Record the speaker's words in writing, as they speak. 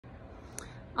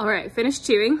All right, finished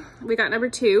chewing. We got number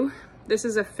 2. This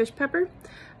is a fish pepper.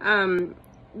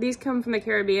 These come from the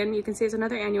Caribbean. You can see it's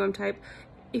another annuum type.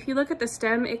 If you look at the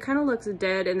stem, it kind of looks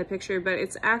dead in the picture, but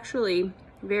it's actually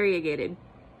variegated.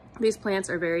 These plants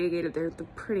are variegated. They're the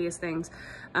prettiest things.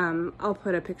 I'll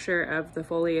put a picture of the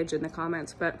foliage in the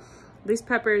comments, but these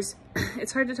peppers,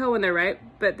 it's hard to tell when they're ripe,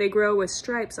 but they grow with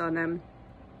stripes on them.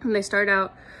 And they start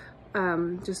out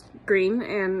just green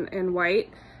and white,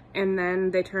 and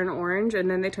then they turn orange,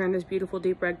 and then they turn this beautiful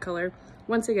deep red color.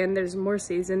 Once again, there's more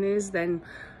seeds in these than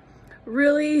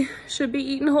really should be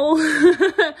eaten whole,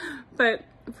 but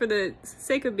for the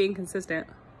sake of being consistent.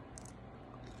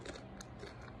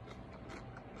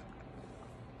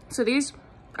 So these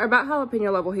are about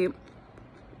jalapeno level heat,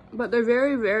 but they're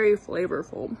very, very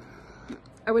flavorful.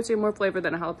 I would say more flavor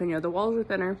than a jalapeno. The walls are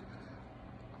thinner,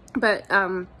 but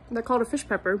they're called a fish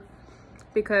pepper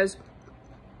because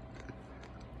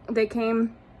they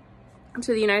came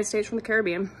to the United States from the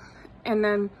Caribbean, and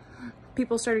then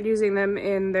people started using them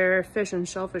in their fish and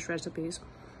shellfish recipes.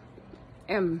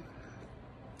 And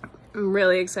I'm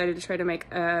really excited to try to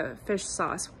make a fish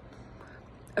sauce.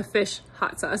 A fish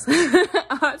hot sauce.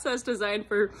 A hot sauce designed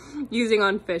for using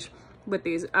on fish with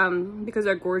these because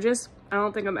they're gorgeous. I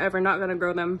don't think I'm ever not gonna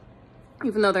grow them,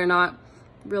 even though they're not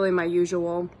really my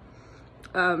usual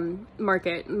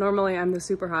market. Normally I'm the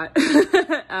super hot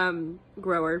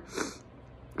grower.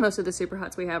 Most of the super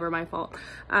hots we have are my fault.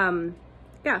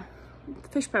 Yeah,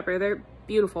 fish pepper, they're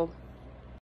beautiful.